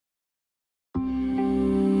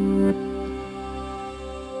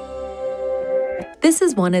This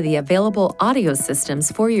is one of the available audio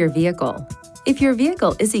systems for your vehicle. If your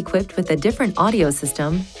vehicle is equipped with a different audio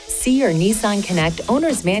system, see your NissanConnect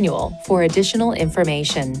Owner's Manual for additional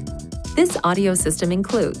information. This audio system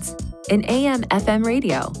includes an AM/FM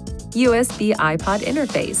radio, USB iPod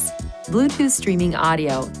interface, Bluetooth streaming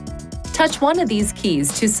audio. Touch one of these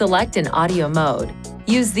keys to select an audio mode.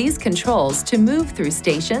 Use these controls to move through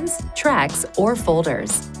stations, tracks, or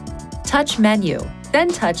folders. Touch Menu, then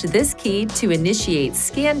touch this key to initiate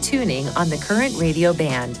scan tuning on the current radio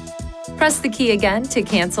band. Press the key again to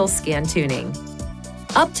cancel scan tuning.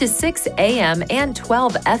 Up to 6 AM and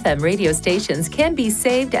 12 FM radio stations can be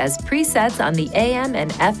saved as presets on the AM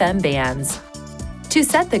and FM bands. To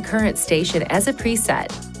set the current station as a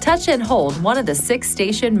preset, touch and hold one of the 6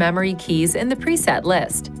 station memory keys in the preset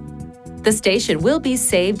list. The station will be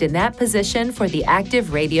saved in that position for the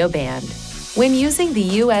active radio band. When using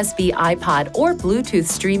the USB iPod or Bluetooth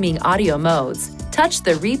streaming audio modes, touch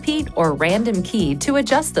the repeat or random key to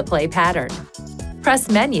adjust the play pattern. Press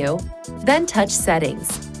Menu, then touch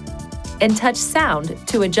Settings, and touch Sound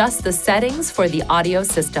to adjust the settings for the audio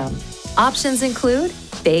system. Options include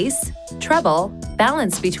bass, treble,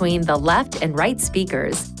 balance between the left and right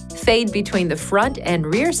speakers, fade between the front and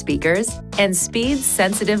rear speakers, and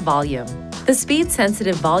speed-sensitive volume. The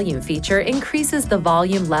speed-sensitive volume feature increases the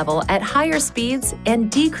volume level at higher speeds and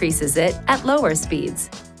decreases it at lower speeds.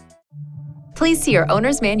 Please see your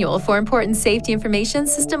owner's manual for important safety information,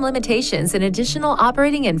 system limitations, and additional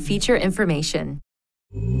operating and feature information.